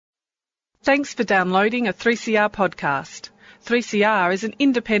Thanks for downloading a 3CR podcast. 3CR is an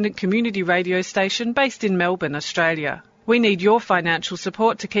independent community radio station based in Melbourne, Australia. We need your financial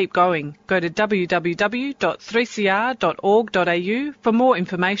support to keep going. Go to www.3cr.org.au for more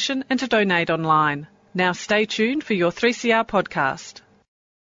information and to donate online. Now stay tuned for your 3CR podcast.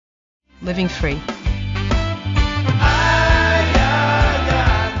 Living Free.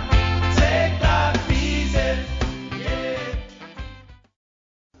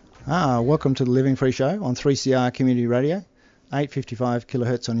 Welcome to the Living Free Show on 3CR Community Radio, 855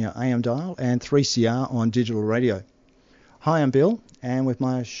 kilohertz on your AM dial and 3CR on digital radio. Hi, I'm Bill, and with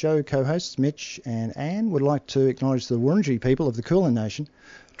my show co-hosts Mitch and Anne, would like to acknowledge the Wurundjeri people of the Kulin Nation,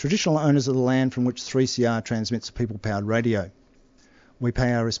 traditional owners of the land from which 3CR transmits people-powered radio. We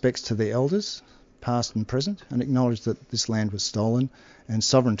pay our respects to the elders, past and present, and acknowledge that this land was stolen and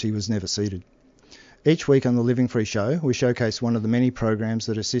sovereignty was never ceded. Each week on the Living Free Show, we showcase one of the many programs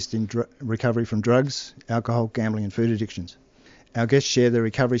that assist in recovery from drugs, alcohol, gambling and food addictions. Our guests share their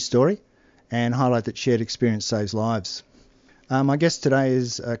recovery story and highlight that shared experience saves lives. My guest today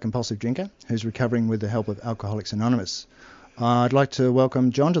is a compulsive drinker who's recovering with the help of Alcoholics Anonymous. I'd like to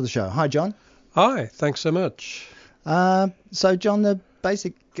welcome John to the show. Hi, John. Hi, thanks so much. So, John, the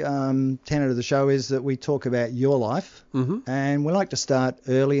basic tenet of the show is that we talk about your life, and we like to start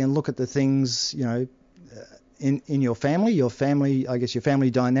early and look at the things, you know, in your family, I guess your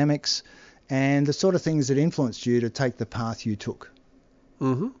family dynamics, and the sort of things that influenced you to take the path you took.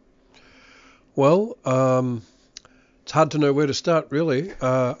 Well, it's hard to know where to start, really.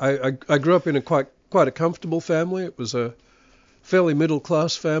 I grew up in a quite a comfortable family. It was a fairly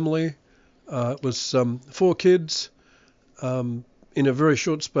middle-class family. It was 4 kids in a very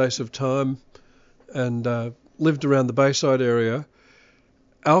short space of time, and lived around the Bayside area.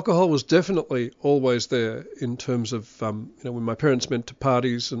 Alcohol was definitely always there in terms of, when my parents went to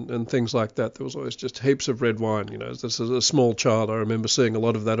parties and things like that, there was always just heaps of red wine. You know, as a small child, I remember seeing a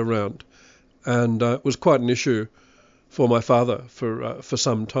lot of that around, and it was quite an issue for my father for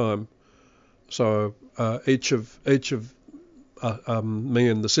some time. So each of me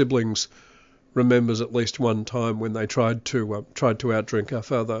and the siblings remembers at least one time when they tried to outdrink our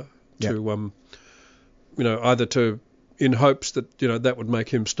father, to either to in hopes that that would make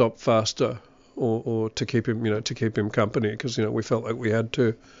him stop faster, or to keep him company, because we felt like we had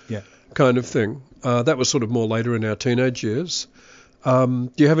to, kind of thing. That was sort of more later in our teenage years. Do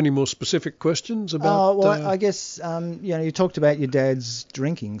you have any more specific questions about? I guess you talked about your dad's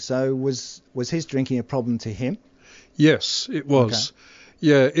drinking. So was his drinking a problem to him? Yes, it was. Okay.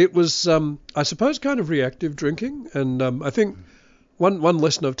 Yeah, it was, I suppose, kind of reactive drinking. And I think one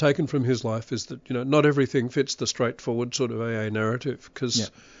lesson I've taken from his life is that, not everything fits the straightforward sort of AA narrative, because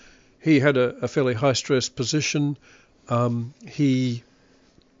he had a fairly high-stress position. He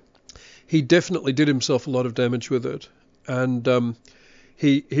definitely did himself a lot of damage with it. And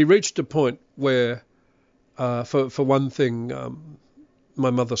he reached a point where, for one thing,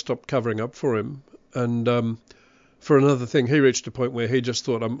 my mother stopped covering up for him. And for another thing, he reached a point where he just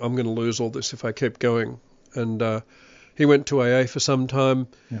thought, I'm going to lose all this if I keep going. And he went to AA for some time.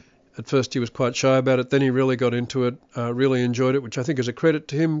 Yep. At first he was quite shy about it. Then he really got into it, really enjoyed it, which I think is a credit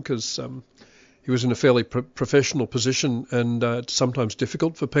to him, because he was in a fairly professional position, and it's sometimes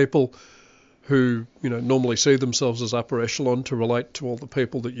difficult for people who normally see themselves as upper echelon to relate to all the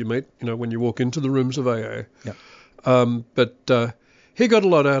people that you meet when you walk into the rooms of AA. Yep. But he got a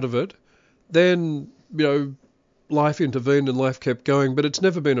lot out of it. Then life intervened and life kept going, but it's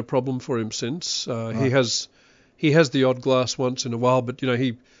never been a problem for him since. Right. He has the odd glass once in a while, but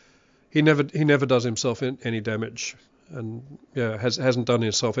he never does himself any damage, and hasn't done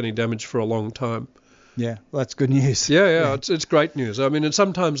himself any damage for a long time. Yeah, well, that's good news. Yeah. It's great news. I mean, and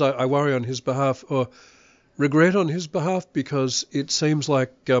sometimes I worry on his behalf, or regret on his behalf, because it seems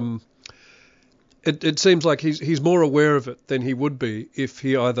like it seems like he's more aware of it than he would be if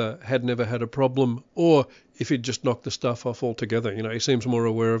he either had never had a problem, or if he'd just knocked the stuff off altogether. He seems more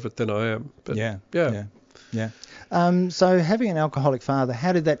aware of it than I am. But yeah. So having an alcoholic father,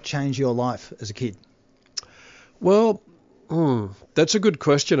 how did that change your life as a kid? Well, that's a good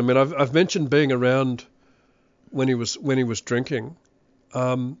question. I mean, I've mentioned being around when he was drinking.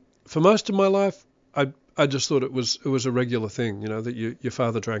 For most of my life, I just thought it was a regular thing, that your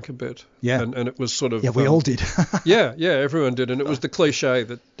father drank a bit. Yeah. And it was sort of... Yeah, we all did. yeah, everyone did. And it was the cliche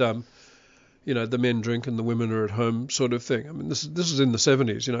that, the men drink and the women are at home sort of thing. I mean, this is in the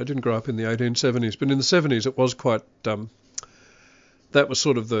 70s. I didn't grow up in the 1870s, but in the 70s it was quite... that was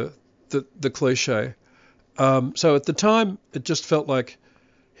sort of the cliche. So at the time, it just felt like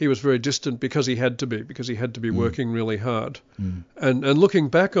he was very distant because he had to be working really hard. And looking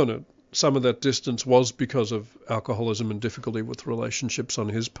back on it, some of that distance was because of alcoholism and difficulty with relationships on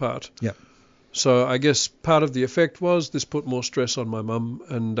his part. Yep. So I guess part of the effect was this put more stress on my mum,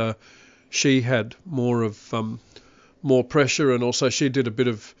 and she had more pressure, and also she did a bit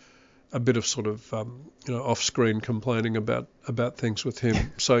of sort of off-screen complaining about things with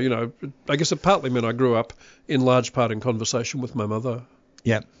him. So I guess it partly meant I grew up in large part in conversation with my mother.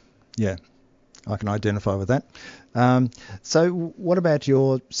 Yeah, yeah, I can identify with that. So what about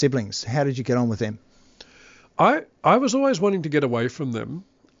your siblings? How did you get on with them? I was always wanting to get away from them.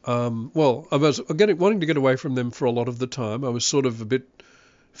 I was wanting to get away from them for a lot of the time. I was sort of a bit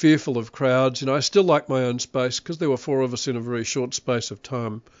fearful of crowds. I still liked my own space because there were four of us in a very short space of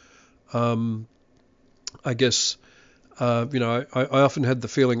time. I guess, I often had the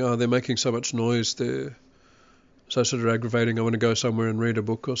feeling, they're making so much noise, they're so sort of aggravating, I want to go somewhere and read a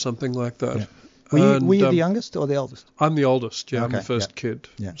book or something like that. Yeah. Were you the youngest or the oldest? I'm the oldest, yeah. Okay, I'm the first kid.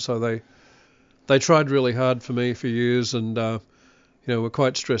 Yeah. So they tried really hard for me for years, and were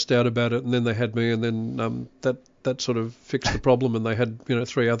quite stressed out about it, and then they had me, and then that sort of fixed the problem, and they had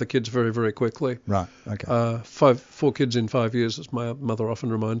three other kids very, very quickly. Right. Okay. 4 kids in 5 years, as my mother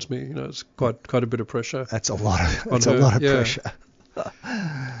often reminds me. It's quite a bit of pressure. That's a lot of pressure.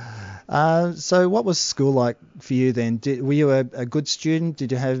 So what was school like for you then? Were you a good student?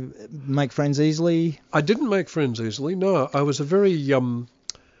 Did you make friends easily? I didn't make friends easily. No, I was a very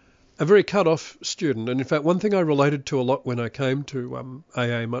cut-off student, and in fact, one thing I related to a lot when I came to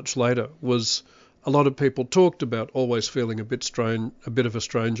AA much later was a lot of people talked about always feeling a bit of a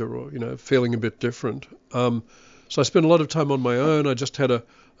stranger, or feeling a bit different. So I spent a lot of time on my own. I just had a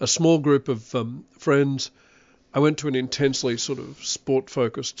small group of friends. I went to an intensely sort of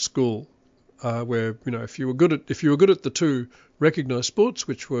sport-focused school, where if you were good at the two recognised sports,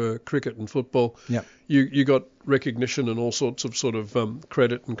 which were cricket and football, yep, you got recognition and all sorts of sort of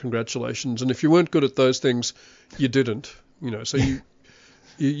credit and congratulations. And if you weren't good at those things, you didn't. So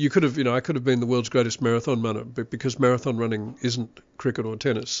you could have, I could have been the world's greatest marathon runner, but because marathon running isn't cricket or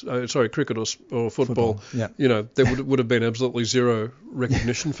tennis, cricket or football, yeah, there would have been absolutely zero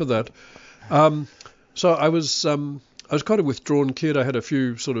recognition for that. So I was quite a withdrawn kid. I had a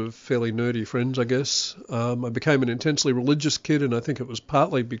few sort of fairly nerdy friends, I guess. I became an intensely religious kid, and I think it was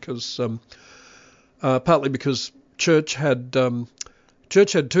partly because church had two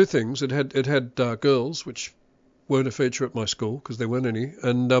things. It had girls, which weren't a feature at my school because there weren't any,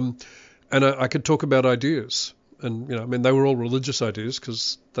 and I could talk about ideas, and they were all religious ideas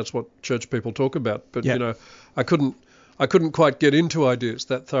because that's what church people talk about. But yeah, I couldn't quite get into ideas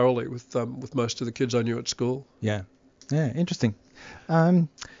that thoroughly with most of the kids I knew at school. Yeah, interesting.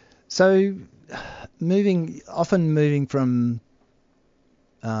 So moving from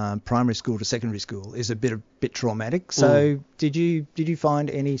primary school to secondary school is a bit traumatic. So did you find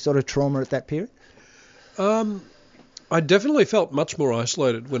any sort of trauma at that period? I definitely felt much more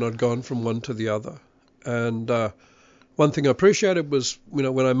isolated when I'd gone from one to the other. And one thing I appreciated was,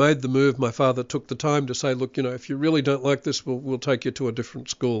 when I made the move, my father took the time to say, look, if you really don't like this, we'll take you to a different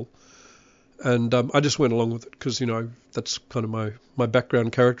school. And I just went along with it because, that's kind of my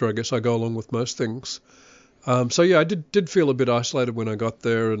background character, I guess. I go along with most things. So yeah, I did feel a bit isolated when I got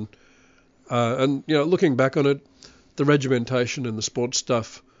there. And looking back on it, the regimentation and the sports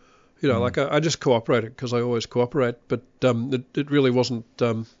stuff, I just cooperated because I always cooperate, but it really wasn't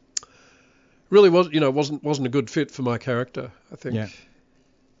wasn't a good fit for my character, I think. Yeah.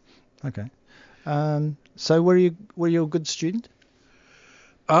 Okay. So were you a good student?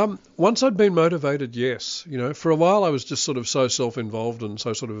 Once I'd been motivated, yes. For a while I was just sort of so self-involved and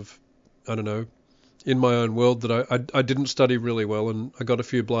so sort of, I don't know, in my own world that I didn't study really well, and I got a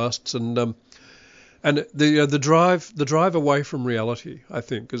few blasts, and the drive away from reality, I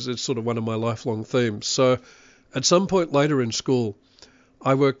think, is it's sort of one of my lifelong themes. So at some point later in school,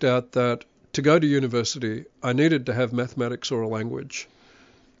 I worked out that to go to university, I needed to have mathematics or a language,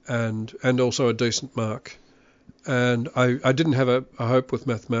 and also a decent mark. And I didn't have a hope with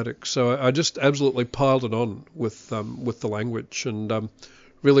mathematics, so I just absolutely piled it on with the language, and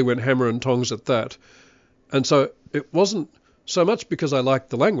really went hammer and tongs at that. And so it wasn't so much because I liked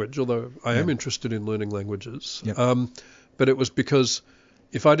the language, although I am interested in learning languages. Yep. But it was because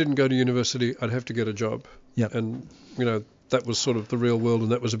if I didn't go to university, I'd have to get a job. Yep. And that was sort of the real world,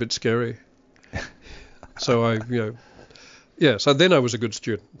 and that was a bit scary. So so then I was a good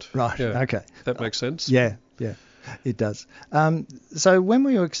student. Right. Yeah. Okay. That makes sense. Yeah, it does. So when were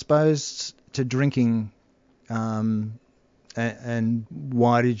you exposed to drinking, and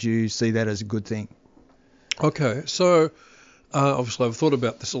why did you see that as a good thing? Okay, so obviously I've thought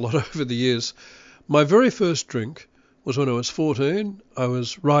about this a lot over the years. My very first drink was when I was 14. I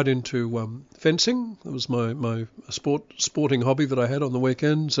was right into fencing. It was my sporting hobby that I had on the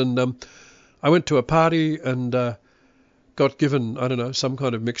weekends. And I went to a party and got given, I don't know, some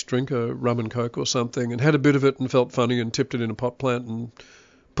kind of mixed drink, a rum and coke or something, and had a bit of it and felt funny and tipped it in a pot plant and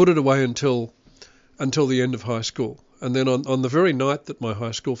put it away until the end of high school. And then on the very night that my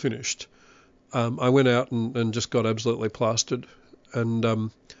high school finished, I went out and just got absolutely plastered.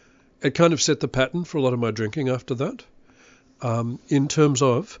 And it kind of set the pattern for a lot of my drinking after that. In terms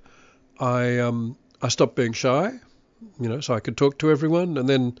of, I stopped being shy, so I could talk to everyone. And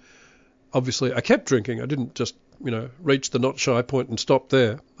then, obviously, I kept drinking. I didn't just, reach the not shy point and stop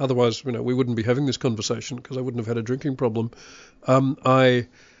there. Otherwise, we wouldn't be having this conversation because I wouldn't have had a drinking problem.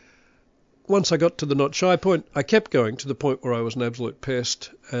 Once I got to the not shy point, I kept going to the point where I was an absolute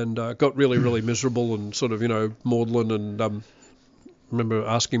pest and got really, really miserable and sort of, maudlin and remember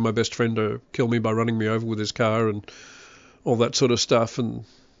asking my best friend to kill me by running me over with his car and all that sort of stuff. And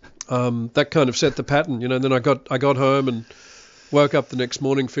that kind of set the pattern, and then I got home and woke up the next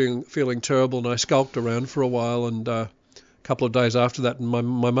morning feeling terrible, and I skulked around for a while. And a couple of days after that, and my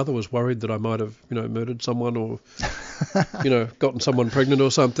mother was worried that I might have, murdered someone or, gotten someone pregnant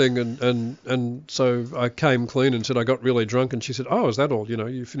or something. And so I came clean and said I got really drunk. And she said, "Oh, is that all?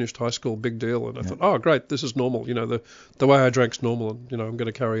 You finished high school, big deal." And I thought, "Oh, great, this is normal. The way I drank's normal, and I'm going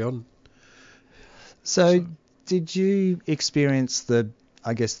to carry on." So did you experience the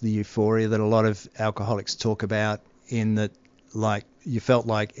euphoria that a lot of alcoholics talk about, in that, like, you felt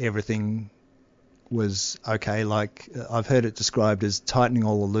like everything was okay? Like, I've heard it described as tightening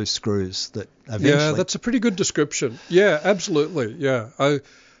all the loose screws, that eventually... Yeah, that's a pretty good description. Yeah, absolutely. Yeah.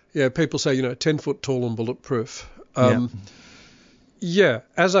 People say, 10 foot tall and bulletproof. Yeah,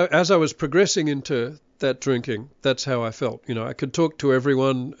 as I was progressing into that drinking, that's how I felt. I could talk to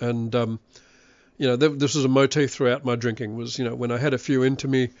everyone, and this was a motif throughout my drinking. Was when I had a few into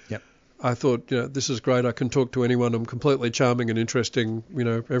me, yep, I thought, this is great. I can talk to anyone. I'm completely charming and interesting.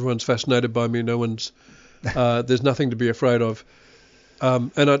 Everyone's fascinated by me. No one's, there's nothing to be afraid of.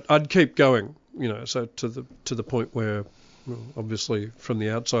 And I'd keep going, so to the point where, well, obviously from the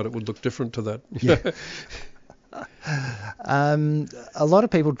outside it would look different to that. Yeah. A lot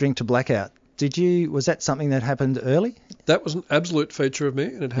of people drink to blackout. Was that something that happened early? That was an absolute feature of me,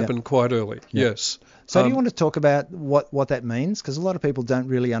 and it happened quite early. Yep. Yes. So do you want to talk about what that means? Because a lot of people don't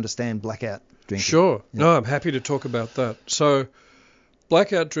really understand blackout drinking. Sure. Yeah. No, I'm happy to talk about that. So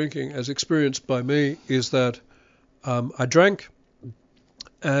blackout drinking, as experienced by me, is that I drank,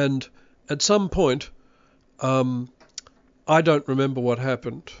 and at some point I don't remember what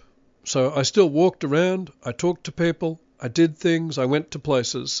happened. So I still walked around, I talked to people, I did things, I went to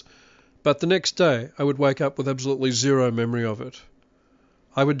places, but the next day I would wake up with absolutely zero memory of it.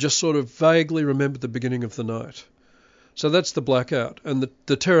 I would just sort of vaguely remember the beginning of the night. So that's the blackout. And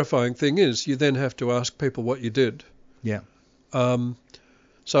the terrifying thing is you then have to ask people what you did. Yeah.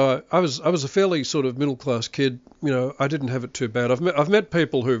 So I was a fairly sort of middle class kid. I didn't have it too bad. I've met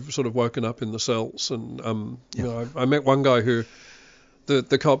people who've sort of woken up in the cells, and I met one guy who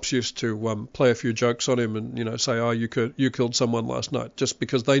the cops used to play a few jokes on him and say, "Oh, you killed someone last night," just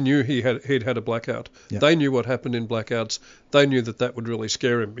because they knew he'd had a blackout. Yeah. They knew what happened in blackouts. They knew that would really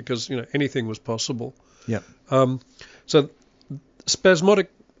scare him because anything was possible. Yeah. So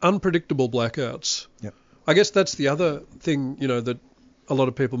spasmodic, unpredictable blackouts. Yeah. I guess that's the other thing that a lot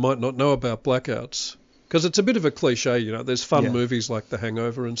of people might not know about blackouts, because it's a bit of a cliche. There's fun movies like The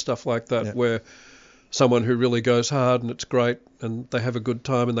Hangover and stuff like that where someone who really goes hard and it's great and they have a good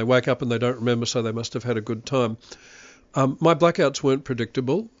time and they wake up and they don't remember, so they must have had a good time. My blackouts weren't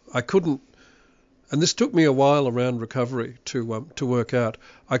predictable. I couldn't, and this took me a while around recovery to work out.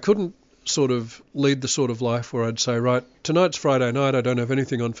 I couldn't sort of lead the sort of life where I'd say, right, tonight's Friday night, I don't have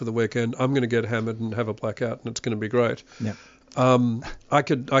anything on for the weekend, I'm going to get hammered and have a blackout and it's going to be great. Yeah. I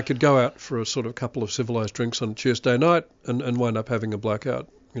could go out for a sort of couple of civilized drinks on Tuesday night and wind up having a blackout,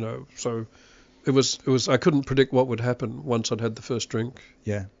 so it was I couldn't predict what would happen once I'd had the first drink.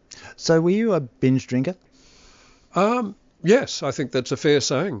 Yeah. So were you a binge drinker? Yes, I think that's a fair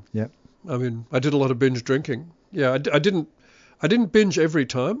saying. Yeah. I mean, I did a lot of binge drinking. Yeah, I didn't binge every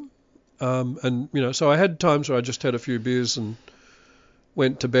time. And so I had times where I just had a few beers and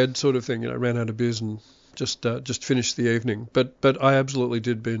went to bed, sort of thing. Ran out of beers and just finished the evening. But I absolutely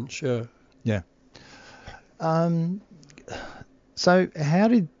did binge. Yeah. Yeah. So how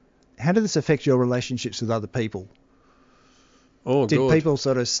did this affect your relationships with other people? Oh, did God. people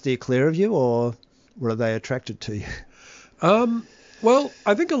sort of steer clear of you, or were they attracted to you? Well,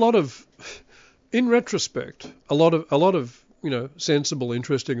 I think in retrospect, a lot of sensible,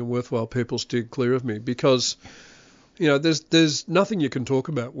 interesting, and worthwhile people steered clear of me because, there's nothing you can talk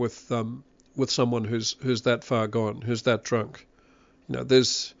about with someone who's that far gone, who's that drunk.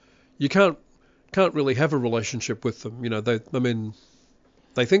 You can't really have a relationship with them.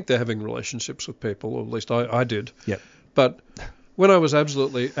 They think they're having relationships with people, or at least I did. Yep. But when I was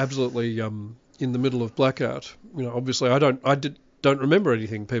absolutely in the middle of blackout, obviously I don't remember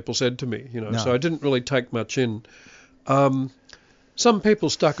anything people said to me, No. So I didn't really take much in. Some people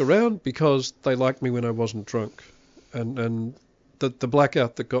stuck around because they liked me when I wasn't drunk, and the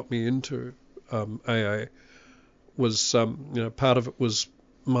blackout that got me into AA was, part of it was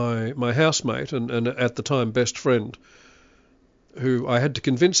my housemate and at the time best friend, who I had to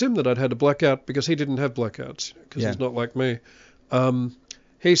convince him that I'd had a blackout because he didn't have blackouts, because he's not like me.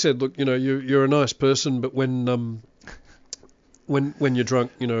 He said, look, you're a nice person, but when you're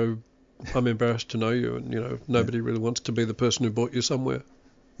drunk, I'm embarrassed to know you, and nobody really wants to be the person who brought you somewhere.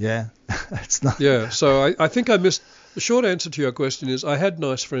 Yeah, it's not. Yeah, so I think I missed. The short answer to your question is I had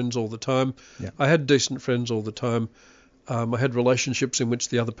nice friends all the time. Yeah. I had decent friends all the time. I had relationships in which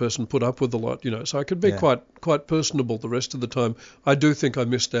the other person put up with a lot, so I could be quite personable the rest of the time. I do think I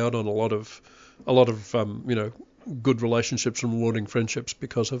missed out on a lot of good relationships and rewarding friendships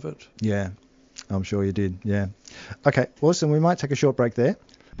because of it. Yeah, I'm sure you did. Yeah. Okay, awesome. We might take a short break there.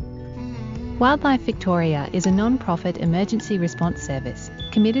 Wildlife Victoria is a non-profit emergency response service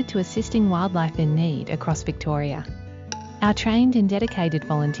committed to assisting wildlife in need across Victoria. Our trained and dedicated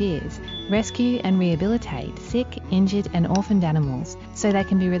volunteers rescue and rehabilitate sick, injured and orphaned animals so they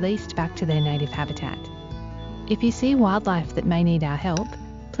can be released back to their native habitat. If you see wildlife that may need our help,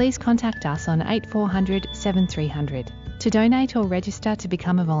 please contact us on 8400 7300. To donate or register to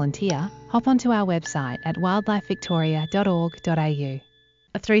become a volunteer, hop onto our website at wildlifevictoria.org.au.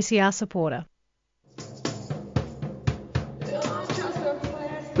 A 3CR supporter.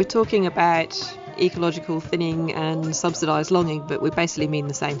 We're talking about ecological thinning and subsidised logging, but we basically mean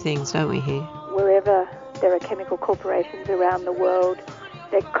the same things, don't we, here? Wherever there are chemical corporations around the world,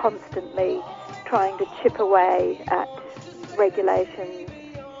 they're constantly trying to chip away at regulations.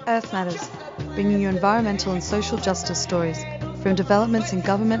 Earth Matters, bringing you environmental and social justice stories, from developments in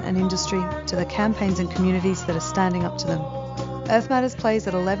government and industry to the campaigns and communities that are standing up to them. Earth Matters plays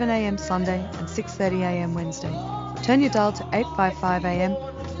at 11 a.m. Sunday and 6:30 a.m. Wednesday. Turn your dial to 855 a.m.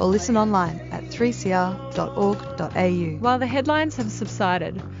 or listen online at 3cr.org.au. While the headlines have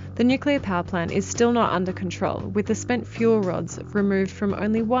subsided, the nuclear power plant is still not under control, with the spent fuel rods removed from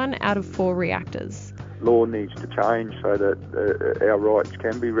only 1 out of 4 reactors. Law needs to change so that our rights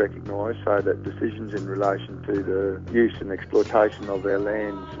can be recognised, so that decisions in relation to the use and exploitation of our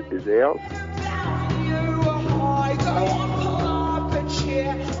lands is ours.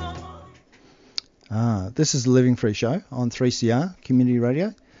 This is the Living Free Show on 3CR Community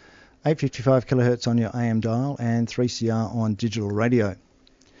Radio, 855 kilohertz on your AM dial and 3CR on digital radio.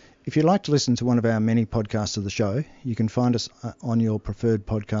 If you'd like to listen to one of our many podcasts of the show, you can find us on your preferred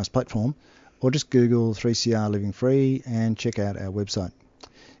podcast platform, or just Google 3CR Living Free and check out our website.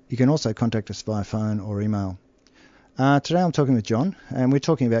 You can also contact us via phone or email. Today I'm talking with John, and we're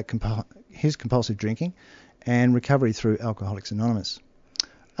talking about his compulsive drinking and recovery through Alcoholics Anonymous.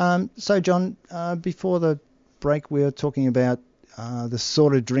 So John, before the break we were talking about the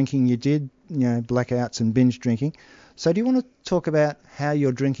sort of drinking you did, blackouts and binge drinking. So do you want to talk about how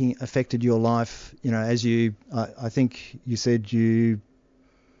your drinking affected your life, as you, I think you said you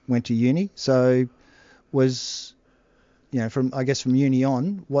went to uni, so was, from uni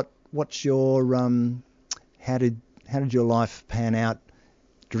on, what's your, how did your life pan out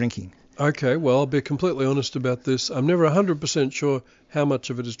drinking? Okay, well, I'll be completely honest about this. I'm never 100% sure how much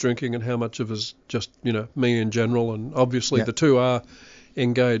of it is drinking and how much of it is just, me in general, and obviously the two are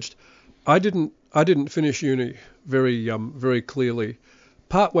engaged. I didn't finish uni very clearly.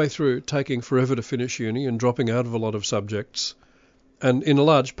 Partway through, taking forever to finish uni and dropping out of a lot of subjects, and in a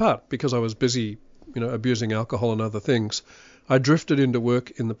large part because I was busy, abusing alcohol and other things, I drifted into work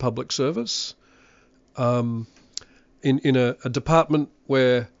in the public service, in a department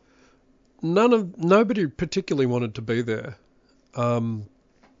where nobody particularly wanted to be there. I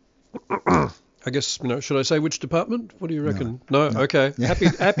guess, should I say which department? What do you reckon? No. Okay.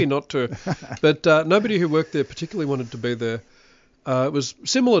 Happy not to. But nobody who worked there particularly wanted to be there. It was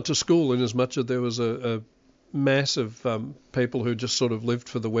similar to school in as much as there was a mass of people who just sort of lived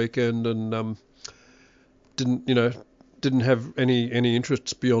for the weekend and didn't have any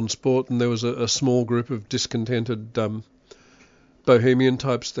interests beyond sport, and there was a small group of discontented bohemian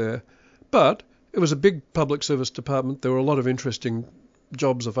types there. But it was a big public service department. There were a lot of interesting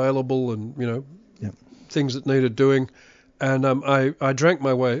jobs available and, things that needed doing. And I drank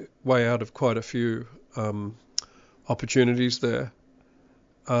my way out of quite a few of opportunities there.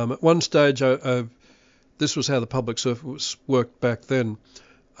 At one stage, this was how the public service worked back then.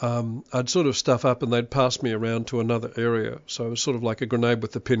 I'd sort of stuff up and they'd pass me around to another area. So it was sort of like a grenade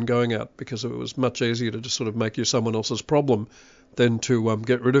with the pin going out, because it was much easier to just sort of make you someone else's problem than to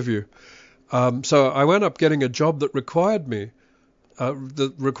get rid of you. So I wound up getting a job that required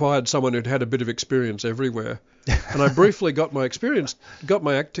someone who'd had a bit of experience everywhere. And I briefly got my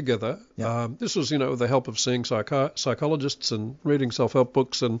act together. Yep. This was, with the help of seeing psychologists and reading self-help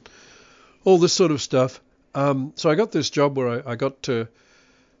books and all this sort of stuff. So I got this job where I got to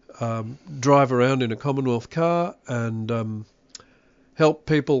drive around in a Commonwealth car and help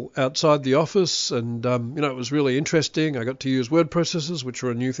people outside the office. And, it was really interesting. I got to use word processors, which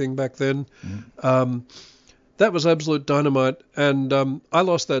were a new thing back then. That was absolute dynamite. And I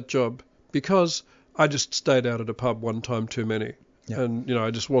lost that job because I just stayed out at a pub one time too many. Yep. And,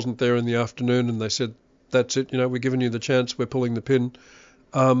 I just wasn't there in the afternoon, and they said, that's it, we're giving you the chance, we're pulling the pin.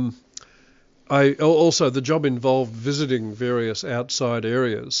 Also, the job involved visiting various outside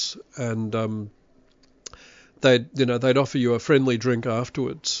areas, and they'd offer you a friendly drink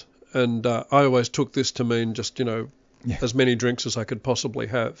afterwards. And I always took this to mean just, as many drinks as I could possibly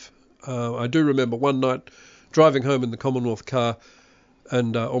have. I do remember one night driving home in the Commonwealth car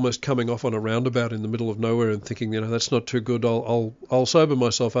and almost coming off on a roundabout in the middle of nowhere and thinking, that's not too good. I'll sober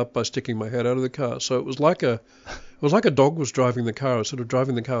myself up by sticking my head out of the car. So it was like a dog was driving the car. I was sort of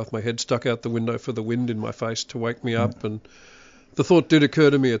driving the car with my head stuck out the window for the wind in my face to wake me up. And the thought did occur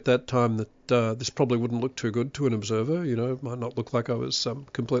to me at that time that this probably wouldn't look too good to an observer. It might not look like I was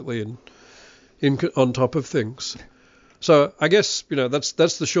completely on top of things. So I guess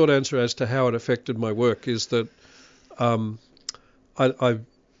that's the short answer as to how it affected my work. Is that I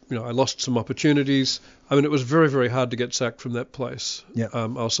lost some opportunities. I mean, it was very, very hard to get sacked from that place. Yeah.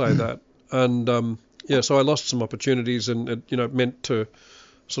 I'll say that. And so I lost some opportunities, and it meant to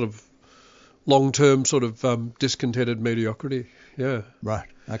sort of long-term sort of discontented mediocrity. Yeah. Right.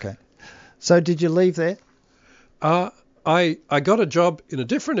 Okay. So did you leave there? I got a job in a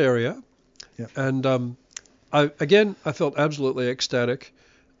different area. Yeah. And I felt absolutely ecstatic.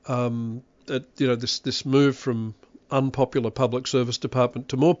 This move from unpopular public service department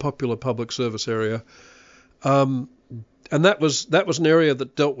to more popular public service area, and that was an area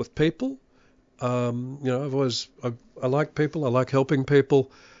that dealt with people. I like people. I like helping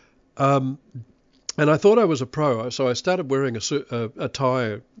people, and I thought I was a pro. So I started wearing a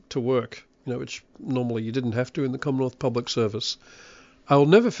tie to work, which normally you didn't have to in the Commonwealth Public Service. I will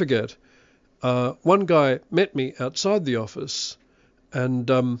never forget. One guy met me outside the office,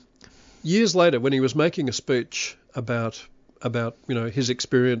 and years later, when he was making a speech about his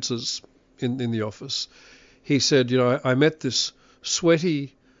experiences in the office, he said, I met this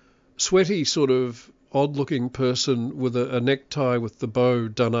sweaty sort of odd-looking person with a necktie with the bow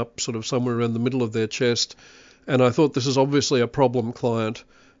done up sort of somewhere around the middle of their chest, and I thought, this is obviously a problem client.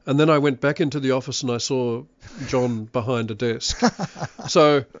 And then I went back into the office and I saw John behind a desk.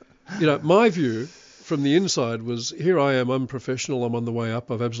 So, my view from the inside was, here I am, unprofessional, I'm on the way up,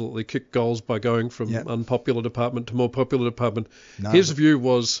 I've absolutely kicked goals by going from unpopular department to more popular department. No. His view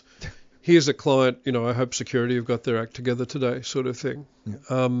was, here's a client, I hope security have got their act together today, sort of thing.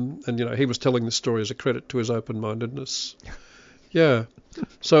 Yeah. And he was telling this story as a credit to his open-mindedness. Yeah.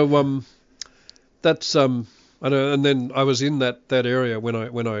 So that's I know. And then I was in that area when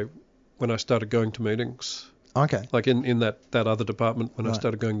I started going to meetings. Okay. Like in that other department when I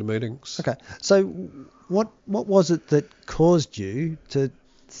started going to meetings. Okay. So what was it that caused you to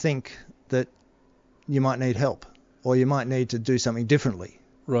think that you might need help or you might need to do something differently?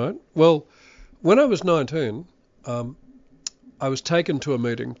 Right. Well, when I was 19, I was taken to a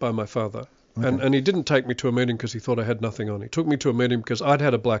meeting by my father. Okay. And he didn't take me to a meeting because he thought I had nothing on. He took me to a meeting because I'd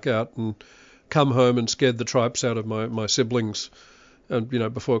had a blackout and come home and scared the tripes out of my siblings, and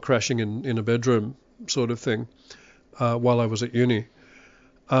before crashing in a bedroom sort of thing, while I was at uni.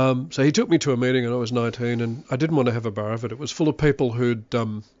 So he took me to a meeting and I was 19, and I didn't want to have a bar of it. It was full of people who'd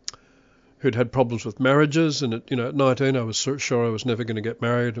had problems with marriages, and at 19 I was sure I was never going to get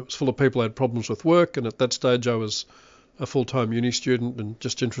married. It was full of people who had problems with work, and at that stage I was a full-time uni student and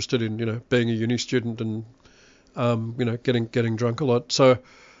just interested in being a uni student and getting drunk a lot. So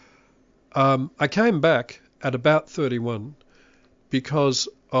I came back at about 31 because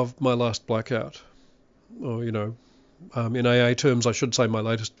of my last blackout. Or, in AA terms, I should say my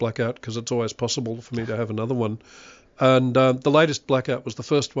latest blackout, because it's always possible for me to have another one. And the latest blackout was the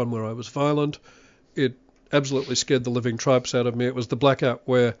first one where I was violent. It absolutely scared the living tripes out of me. It was the blackout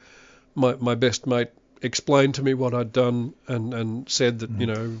where my best mate explained to me what I'd done and said that,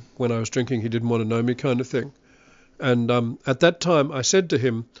 when I was drinking, he didn't want to know me, kind of thing. And at that time, I said to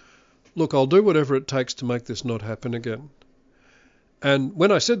him, look, I'll do whatever it takes to make this not happen again. And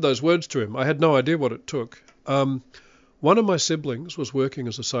when I said those words to him, I had no idea what it took. One of my siblings was working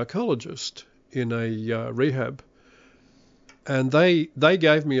as a psychologist in a rehab, and they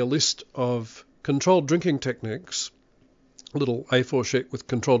gave me a list of controlled drinking techniques, a little A4 sheet with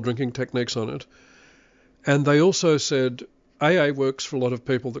controlled drinking techniques on it, and they also said AA works for a lot of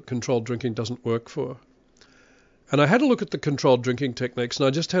people that controlled drinking doesn't work for. And I had a look at the controlled drinking techniques, and I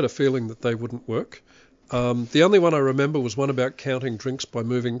just had a feeling that they wouldn't work. The only one I remember was one about counting drinks by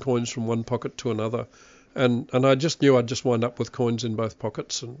moving coins from one pocket to another. And I just knew I'd just wind up with coins in both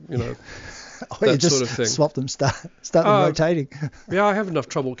pockets and, that sort of thing. Swap them, start them rotating. Yeah, I have enough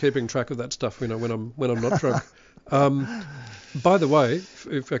trouble keeping track of that stuff, when I'm not drunk. By the way,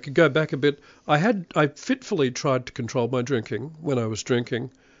 if I could go back a bit, I fitfully tried to control my drinking when I was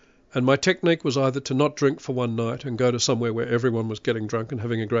drinking. And my technique was either to not drink for one night and go to somewhere where everyone was getting drunk and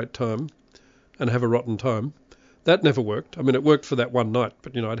having a great time and have a rotten time. That never worked. I mean, it worked for that one night,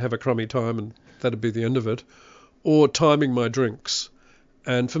 but, I'd have a crummy time and that'd be the end of it. Or timing my drinks.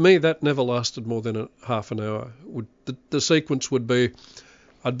 And for me, that never lasted more than half an hour. The sequence would be,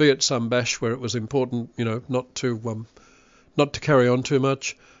 I'd be at some bash where it was important, not to carry on too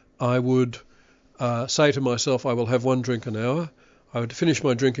much. I would say to myself, I will have one drink an hour. I would finish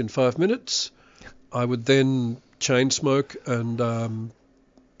my drink in 5 minutes. I would then chain smoke and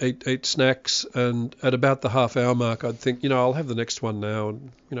eat snacks. And at about the half-hour mark, I'd think, I'll have the next one now,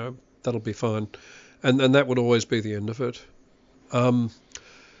 and that'll be fine. And that would always be the end of it.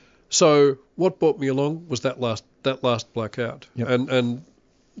 So what brought me along was that last blackout, yep. and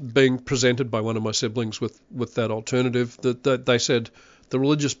being presented by one of my siblings with that alternative. That they said the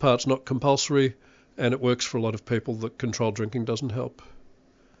religious part's not compulsory. And it works for a lot of people that controlled drinking doesn't help.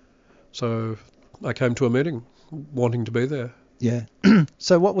 So I came to a meeting wanting to be there. Yeah.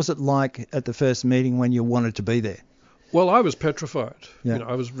 So what was it like at the first meeting when you wanted to be there? Well, I was petrified. Yeah.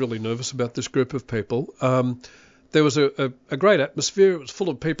 I was really nervous about this group of people. There was a great atmosphere. It was full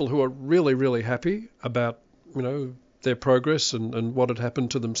of people who were really, really happy about, their progress and what had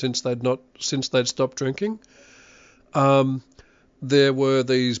happened to them since they'd stopped drinking. There were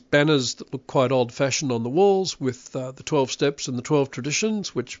these banners that looked quite old-fashioned on the walls with the 12 steps and the 12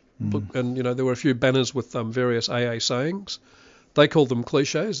 traditions, and there were a few banners with various AA sayings. They called them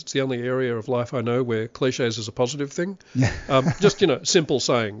cliches. It's the only area of life I know where cliches is a positive thing. Yeah. Just simple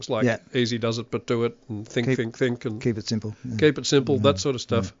sayings like easy does it, but do it, and think, and keep it simple. Yeah. Keep it simple, that sort of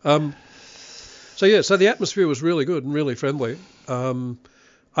stuff. Yeah. So the atmosphere was really good and really friendly.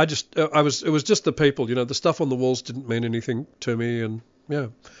 It was just the people, the stuff on the walls didn't mean anything to me, and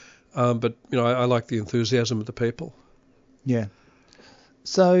but I like the enthusiasm of the people. Yeah.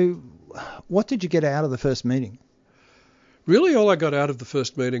 So, what did you get out of the first meeting? Really, all I got out of the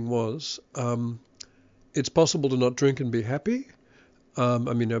first meeting was it's possible to not drink and be happy.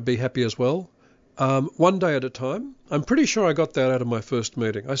 Be happy as well. One day at a time. I'm pretty sure I got that out of my first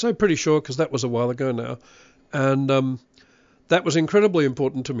meeting. I say pretty sure because that was a while ago now, and that was incredibly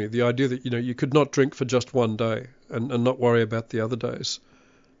important to me, the idea that, you could not drink for just one day and not worry about the other days.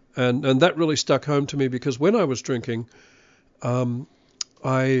 And that really stuck home to me because when I was drinking,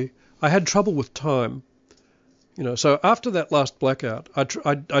 I had trouble with time. So after that last blackout, I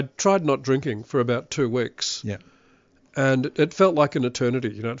tried not drinking for about 2 weeks. Yeah. And it felt like an eternity.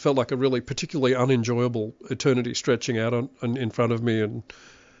 It felt like a really particularly unenjoyable eternity stretching out in front of me. And,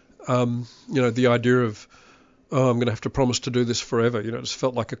 the idea of, I'm going to have to promise to do this forever. It just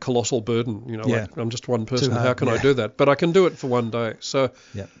felt like a colossal burden. Like I'm just one person. How can I do that? But I can do it for one day. So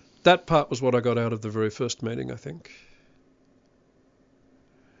that part was what I got out of the very first meeting, I think.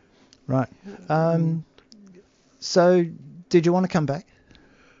 Right. So did you want to come back?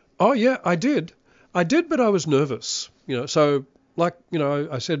 Oh, yeah, I did. But I was nervous. So like,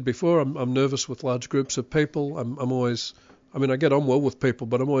 I said before, I'm nervous with large groups of people. I'm always, I get on well with people,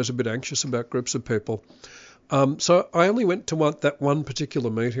 but I'm always a bit anxious about groups of people. So I only went to that one particular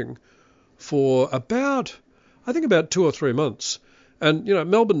meeting for about 2 or 3 months. And,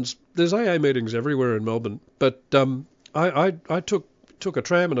 there's AA meetings everywhere in Melbourne. But I took a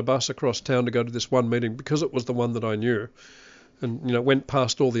tram and a bus across town to go to this one meeting because it was the one that I knew. And, went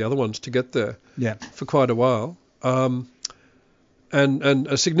past all the other ones to get there for quite a while. And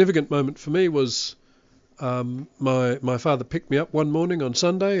a significant moment for me was my father picked me up one morning on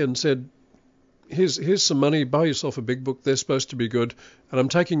Sunday and said, Here's some money, buy yourself a big book, they're supposed to be good, and I'm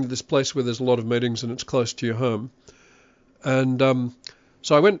taking you to this place where there's a lot of meetings and it's close to your home. And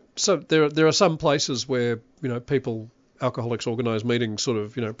so I went, so there are some places where, alcoholics organise meetings sort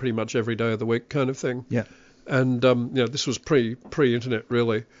of, pretty much every day of the week kind of thing. Yeah. And this was pre-internet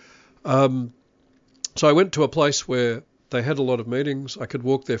really. So I went to a place where they had a lot of meetings. I could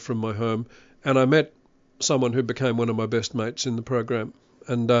walk there from my home, and I met someone who became one of my best mates in the program.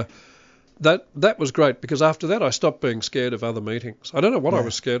 And that was great, because after that I stopped being scared of other meetings. I don't know what I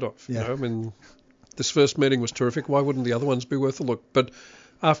was scared of. Yeah. You know, I mean, this first meeting was terrific. Why wouldn't the other ones be worth a look? But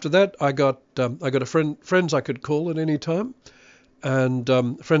after that, I got friends I could call at any time, and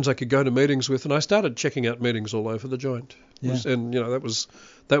friends I could go to meetings with, and I started checking out meetings all over the joint. Yeah. And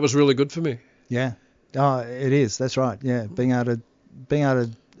that was really good for me. Yeah. Oh, it is. That's right. Yeah. Being able to,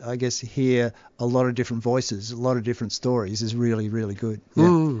 I guess, hear a lot of different voices, a lot of different stories is really, really good. Yeah.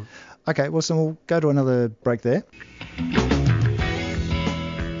 Mm. Okay. Well, so we'll go to another break there.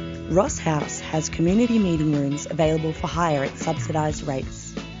 Ross House has community meeting rooms available for hire at subsidised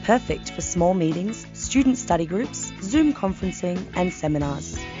rates. Perfect for small meetings, student study groups, Zoom conferencing and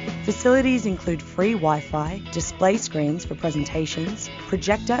seminars. Facilities include free Wi-Fi, display screens for presentations,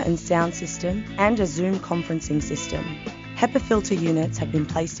 projector and sound system, and a Zoom conferencing system. HEPA filter units have been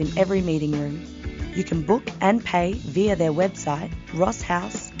placed in every meeting room. You can book and pay via their website,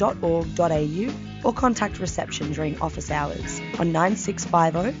 rosshouse.org.au, or contact reception during office hours on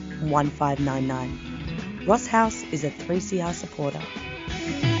 9650 1599. Ross House is a 3CR supporter.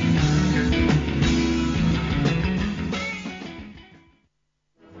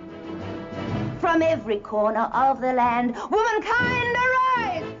 From every corner of the land, womankind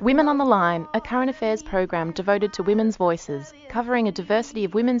arise! Women on the Line, a current affairs program devoted to women's voices, covering a diversity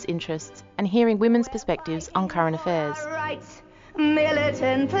of women's interests and hearing women's perspectives on current affairs. Rights,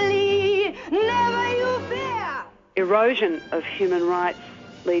 militantly, never you fear! Erosion of human rights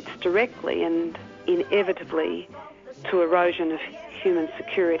leads directly and inevitably to erosion of human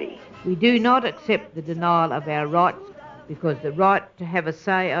security. We do not accept the denial of our rights, because the right to have a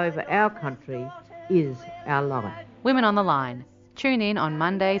say over our country is our life. Women on the Line. Tune in on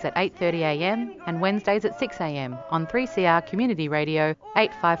Mondays at 8:30am and Wednesdays at 6am on 3CR Community Radio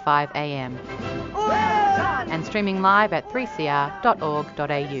 855am. And streaming live at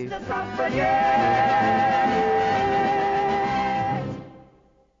 3cr.org.au.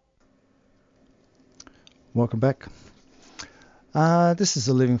 Welcome back. This is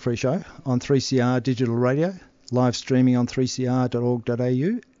the Living Free Show on 3CR Digital Radio, live streaming on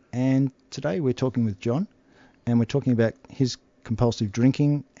 3cr.org.au, and today we're talking with John, and we're talking about his compulsive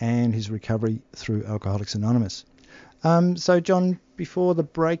drinking and his recovery through Alcoholics Anonymous. So John, before the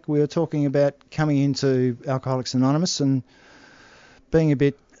break we were talking about coming into Alcoholics Anonymous and being a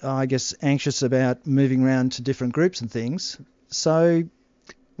bit, I guess, anxious about moving around to different groups and things. So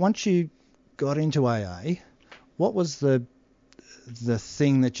once you got into AA, what was the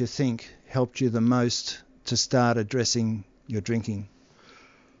thing that you think helped you the most to start addressing your drinking?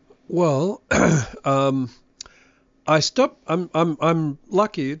 Well, I stopped. I'm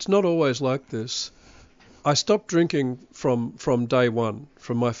lucky. It's not always like this. I stopped drinking from day one,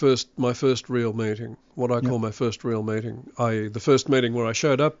 from my first real meeting, what I call my first real meeting, i.e. the first meeting where I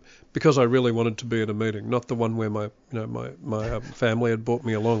showed up because I really wanted to be at a meeting, not the one where my family had brought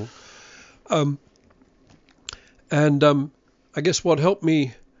me along. I guess what helped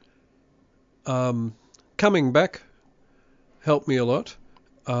me, coming back helped me a lot.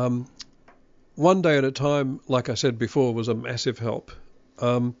 One day at a time, like I said before, was a massive help.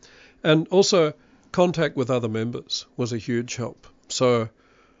 And also contact with other members was a huge help. So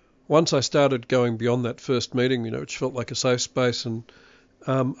once I started going beyond that first meeting, which felt like a safe space, and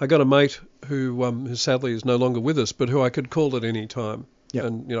I got a mate who sadly is no longer with us, but who I could call at any time. Yep.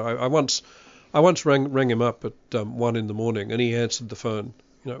 And I once rang him up at 1 a.m, and he answered the phone,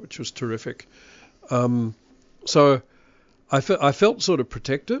 which was terrific. So I felt sort of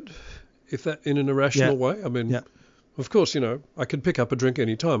protected, if that in an irrational way. I mean, of course, I could pick up a drink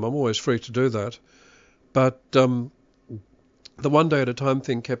any time. I'm always free to do that. But the one day at a time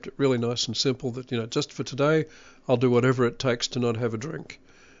thing kept it really nice and simple that, just for today, I'll do whatever it takes to not have a drink.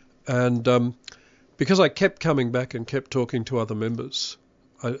 And because I kept coming back and kept talking to other members,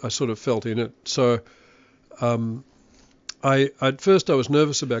 I sort of felt in it. So at first I was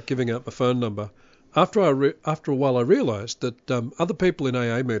nervous about giving out my phone number. After a while I realised that other people in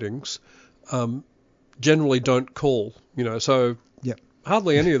AA meetings generally don't call, so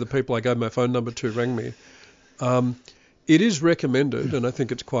hardly any of the people I gave my phone number to rang me. It is recommended, and I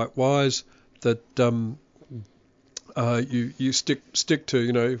think it's quite wise, that you stick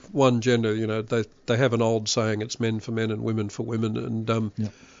to one gender. They have an old saying, it's men for men and women for women, and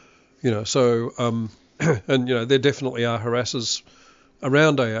so and there definitely are harassers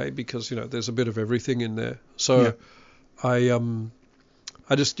around AA because there's a bit of everything in there. So I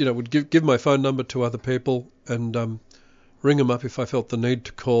I just, would give my phone number to other people and ring them up if I felt the need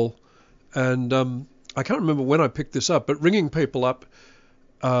to call. And I can't remember when I picked this up, but ringing people up,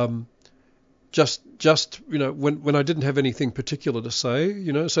 just when I didn't have anything particular to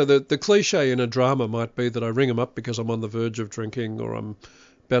say, so the cliche in a drama might be that I ring them up because I'm on the verge of drinking or I'm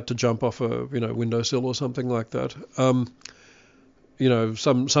about to jump off a windowsill or something like that. Some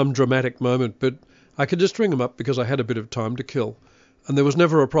dramatic moment, but I could just ring them up because I had a bit of time to kill, and there was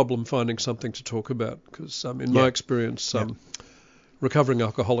never a problem finding something to talk about because in my experience, recovering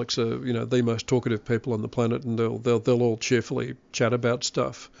alcoholics are the most talkative people on the planet, and they'll all cheerfully chat about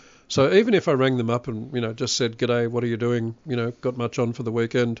stuff. So even if I rang them up and just said, "G'day, what are you doing? Got much on for the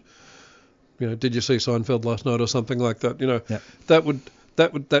weekend? Did you see Seinfeld last night?" or something like that.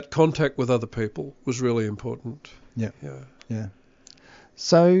 That contact with other people was really important. Yeah.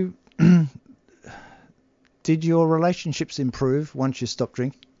 So, did your relationships improve once you stopped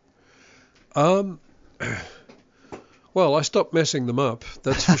drinking? Well, I stopped messing them up,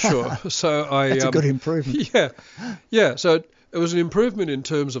 that's for sure. So that's a good improvement. Yeah. So it was an improvement in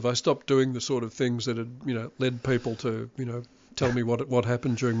terms of I stopped doing the sort of things that had led people to tell me what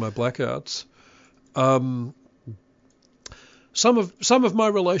happened during my blackouts. Some of my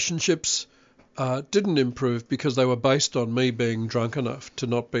relationships didn't improve because they were based on me being drunk enough to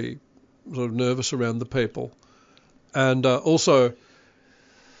not be sort of nervous around the people, and also,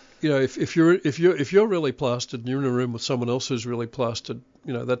 if you're really plastered and you're in a room with someone else who's really plastered,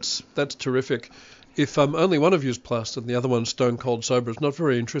 that's terrific. If only one of you's plastered and the other one's stone cold sober, it's not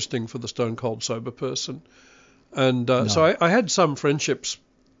very interesting for the stone cold sober person. And so I had some friendships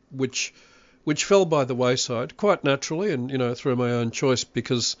which fell by the wayside quite naturally and through my own choice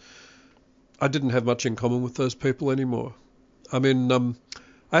because I didn't have much in common with those people anymore. I mean,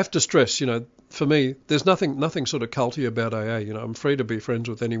 I have to stress, for me, there's nothing sort of culty about AA. I'm free to be friends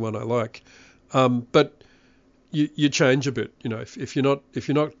with anyone I like, but you change a bit. If you're not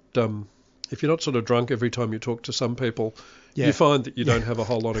sort of drunk every time you talk to some people, you find that you don't have a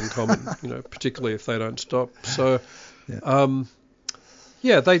whole lot in common. Particularly if they don't stop. So, they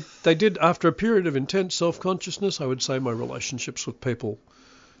did. After a period of intense self-consciousness, I would say my relationships with people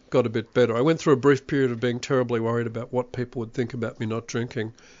got a bit better. I went through a brief period of being terribly worried about what people would think about me not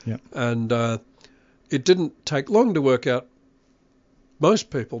drinking. And it didn't take long to work out most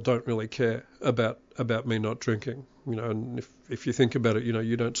people don't really care about me not drinking. And if you think about it,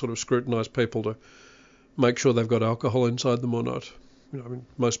 you don't sort of scrutinise people to make sure they've got alcohol inside them or not.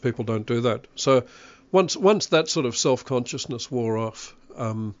 Most people don't do that. So once that sort of self-consciousness wore off,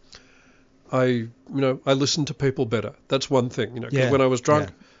 I listened to people better. That's one thing, 'cause when I was drunk,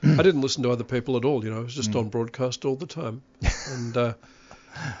 I didn't listen to other people at all. I was just on broadcast all the time. And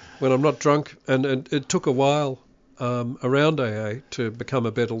when I'm not drunk, and it took a while around AA to become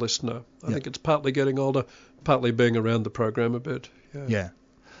a better listener. I think it's partly getting older, partly being around the program a bit.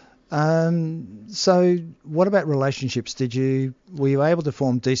 So what about relationships? Were you able to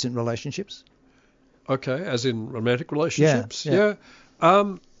form decent relationships? Okay, as in romantic relationships? Yeah.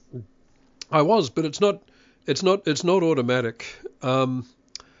 I was, but it's not automatic.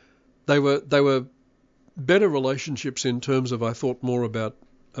 They were better relationships in terms of I thought more about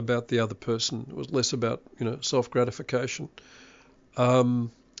the other person. It was less about self-gratification. And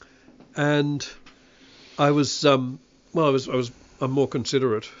I was I'm more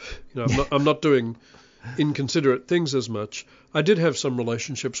considerate. I'm not doing inconsiderate things as much. I did have some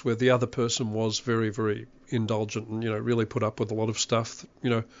relationships where the other person was very, very indulgent and really put up with a lot of stuff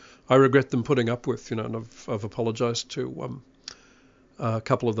that, I regret them putting up with, and I've apologised to a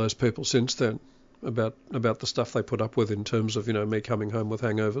couple of those people since then about the stuff they put up with in terms of me coming home with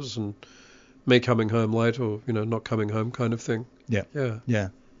hangovers and me coming home late or not coming home kind of thing. Yeah.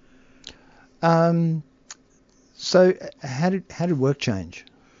 So how did work change?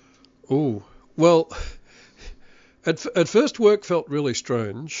 Oh, well, at first work felt really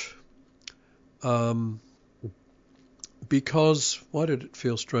strange. Because why did it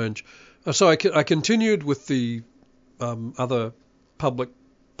feel strange? So I continued with the other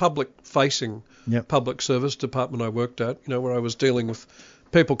public-facing public service department I worked at, where I was dealing with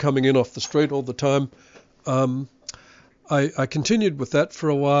people coming in off the street all the time. I continued with that for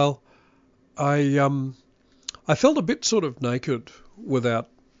a while. I felt a bit sort of naked without,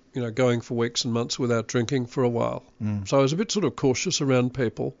 going for weeks and months without drinking for a while. So I was a bit sort of cautious around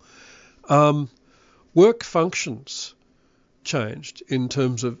people. Work functions changed in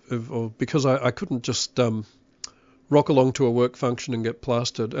terms of because I couldn't just rock along to a work function and get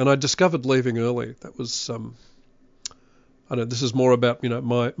plastered. And I discovered leaving early. That was this is more about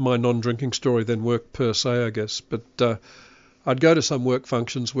my non-drinking story than work per se, I guess. But I'd go to some work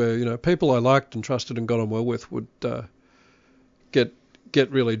functions where people I liked and trusted and got on well with would get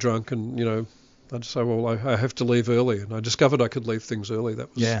really drunk, and I'd say, well, I have to leave early, and I discovered I could leave things early.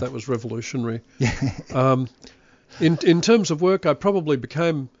 That was revolutionary. In terms of work, I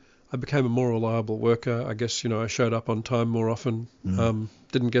became a more reliable worker. I guess I showed up on time more often.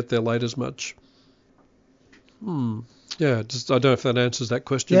 Didn't get there late as much. Yeah, I don't know if that answers that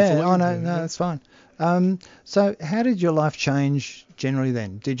question. Yeah, fully. no, that's fine. So how did your life change generally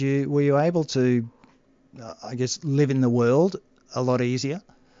then? Were you able to, I guess, live in the world a lot easier?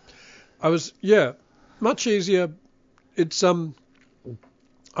 I was, much easier. It's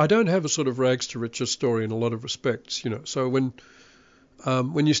I don't have a sort of rags to riches story in a lot of respects, So when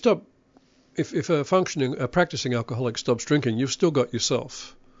you stop, if a practicing alcoholic stops drinking, you've still got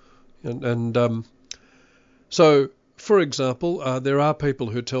yourself, and so. For example, there are people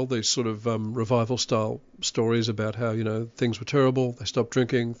who tell these sort of revival-style stories about how, things were terrible, they stopped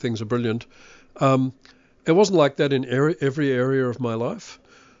drinking, things are brilliant. It wasn't like that in every area of my life.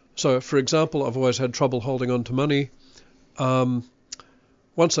 So, for example, I've always had trouble holding on to money.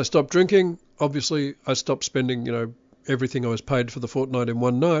 Once I stopped drinking, obviously I stopped spending, everything I was paid for the fortnight in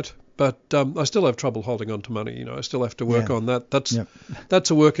one night. But I still have trouble holding on to money. I still have to work on that.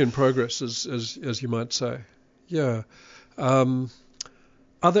 That's a work in progress, as you might say. Yeah.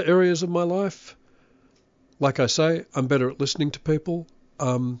 Other areas of my life, like I say, I'm better at listening to people.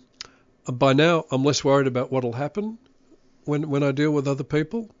 By now, I'm less worried about what will happen when I deal with other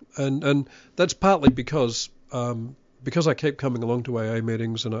people, and that's partly because I keep coming along to AA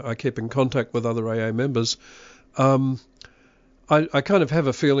meetings and I keep in contact with other AA members. I kind of have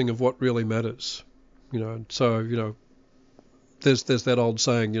a feeling of what really matters, So there's that old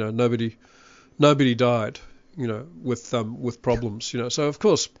saying, nobody died. With problems, So of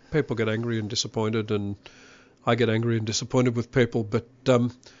course people get angry and disappointed, and I get angry and disappointed with people. But to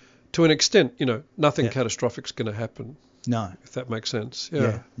an extent, nothing catastrophic's going to happen. No, if that makes sense.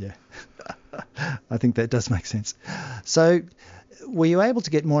 Yeah. I think that does make sense. So, were you able to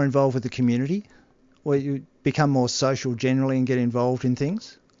get more involved with the community? Or you become more social generally and get involved in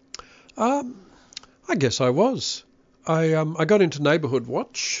things? I guess I was. I got into Neighbourhood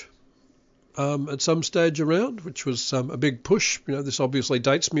Watch. At some stage around, which was a big push. This obviously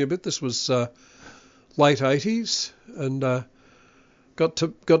dates me a bit. This was late 80s, and got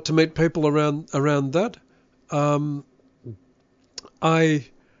to meet people around that. I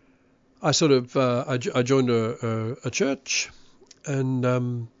joined a church,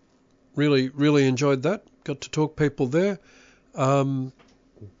 and really enjoyed that. Got to talk people there. I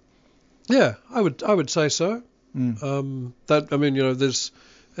would say so.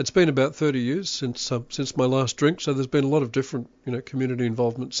 It's been about 30 years since my last drink, so there's been a lot of different, community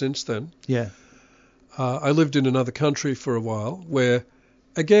involvement since then. Yeah. I lived in another country for a while where,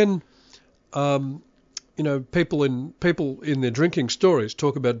 again, people in their drinking stories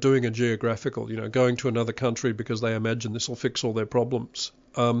talk about doing a geographical, going to another country because they imagine this will fix all their problems.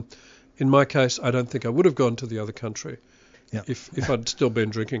 In my case, I don't think I would have gone to the other country if I'd still been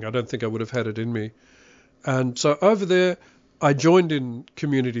drinking. I don't think I would have had it in me. And so over there, I joined in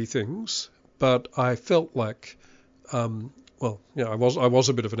community things, but I felt like, I was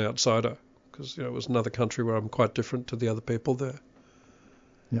a bit of an outsider because it was another country where I'm quite different to the other people there.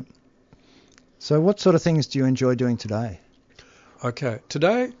 Yep. So what sort of things do you enjoy doing today? Okay,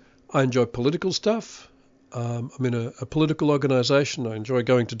 today I enjoy political stuff. I'm in a political organisation. I enjoy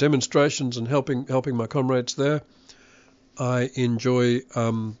going to demonstrations and helping my comrades there. I enjoy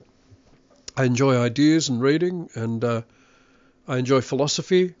ideas and reading, and I enjoy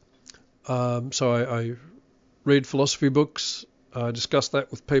philosophy, so I read philosophy books. I discuss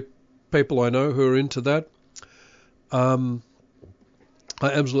that with people I know who are into that. I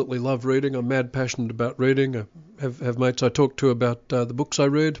absolutely love reading. I'm mad passionate about reading. I have mates I talk to about the books I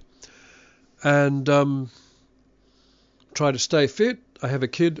read, and try to stay fit. I have a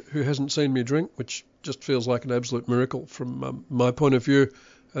kid who hasn't seen me drink, which just feels like an absolute miracle from my point of view,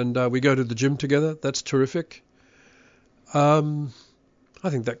 and we go to the gym together. That's terrific. I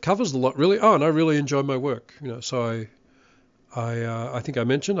think that covers a lot, really. Oh, and I really enjoy my work. So I think I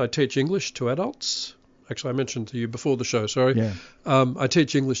mentioned I teach English to adults. Actually, I mentioned to you before the show. Sorry. Yeah. I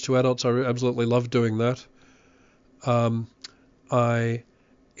teach English to adults. I absolutely love doing that. I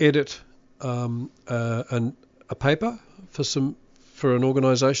edit a paper for an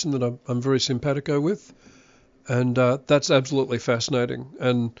organisation that I'm very simpatico with, and that's absolutely fascinating.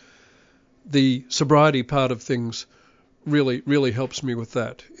 And the sobriety part of things really helps me with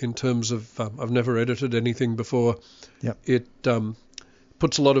that in terms of I've never edited anything before. Yep. It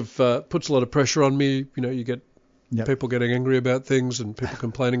puts a lot of pressure on me. You get people getting angry about things and people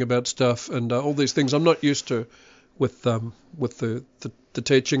complaining about stuff and all these things I'm not used to with the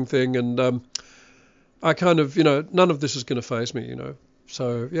teaching thing, and I kind of, none of this is going to faze me,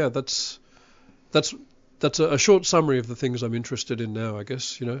 So yeah, that's a short summary of the things I'm interested in now, I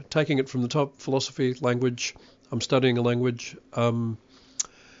guess. Taking it from the top: philosophy, language. I'm studying a language.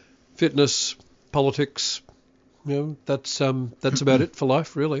 Fitness, politics. That's about it for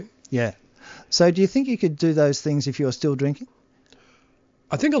life, really. Yeah. So do you think you could do those things if you're still drinking?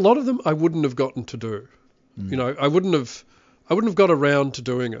 I think a lot of them I wouldn't have gotten to do. I wouldn't have got around to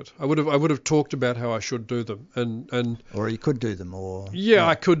doing it. I would have talked about how I should do them, and or you could do them, or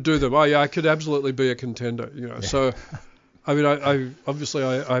I could do them. I could absolutely be a contender. So I mean, I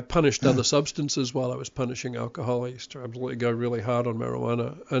obviously punished other substances while I was punishing alcohol. I used to absolutely go really hard on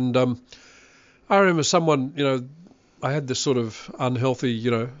marijuana, and I remember someone, I had this sort of unhealthy,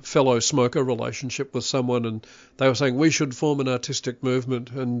 fellow smoker relationship with someone, and they were saying we should form an artistic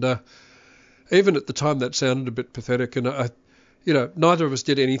movement, and even at the time that sounded a bit pathetic, and neither of us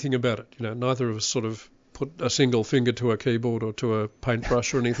did anything about it. Neither of us sort of put a single finger to a keyboard or to a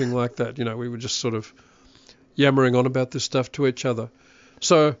paintbrush or anything like that. We were just sort of yammering on about this stuff to each other.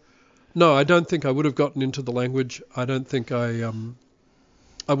 So, no, I don't think I would have gotten into the language. I don't think I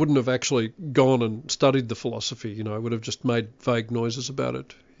wouldn't have actually gone and studied the philosophy. I would have just made vague noises about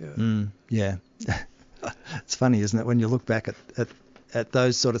it. Yeah. Yeah. It's funny, isn't it, when you look back at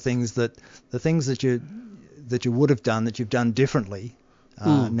those sort of things, that the things that you would have done that you've done differently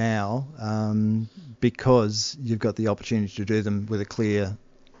now, because you've got the opportunity to do them with a clear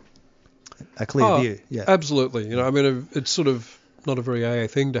view. Yeah, absolutely. I mean, it's sort of not a very AA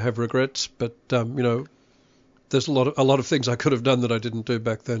thing to have regrets, but there's a lot of things I could have done that I didn't do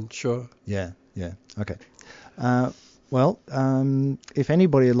back then. Sure. Yeah. Okay. Well, if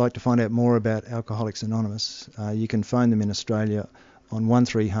anybody would like to find out more about Alcoholics Anonymous, you can phone them in Australia on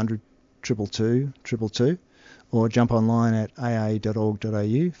 1300 222 222, or jump online at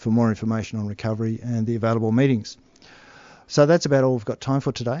aa.org.au for more information on recovery and the available meetings. So that's about all we've got time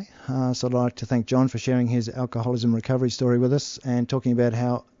for today. So I'd like to thank John for sharing his alcoholism recovery story with us and talking about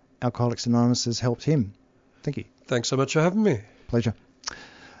how Alcoholics Anonymous has helped him. Thank you. Thanks so much for having me. Pleasure.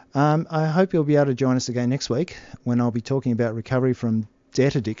 I hope you'll be able to join us again next week when I'll be talking about recovery from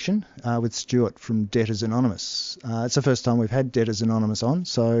debt addiction with Stuart from Debtors Anonymous. It's the first time we've had Debtors Anonymous on,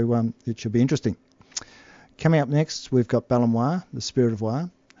 so it should be interesting. Coming up next, we've got Balamwa, the Spirit of Wa,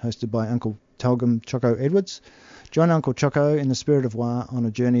 hosted by Uncle Talgum Choco Edwards. Join Uncle Choco in the Spirit of Wa on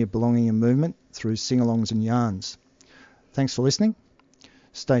a journey of belonging and movement through sing-alongs and yarns. Thanks for listening.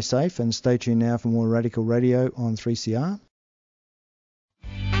 Stay safe and stay tuned now for more Radical Radio on 3CR.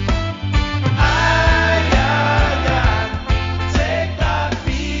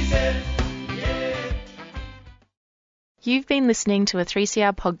 You've been listening to a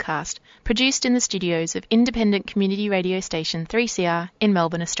 3CR podcast produced in the studios of independent community radio station 3CR in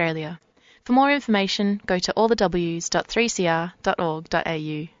Melbourne, Australia. For more information, go to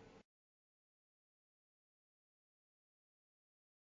allthews.3cr.org.au.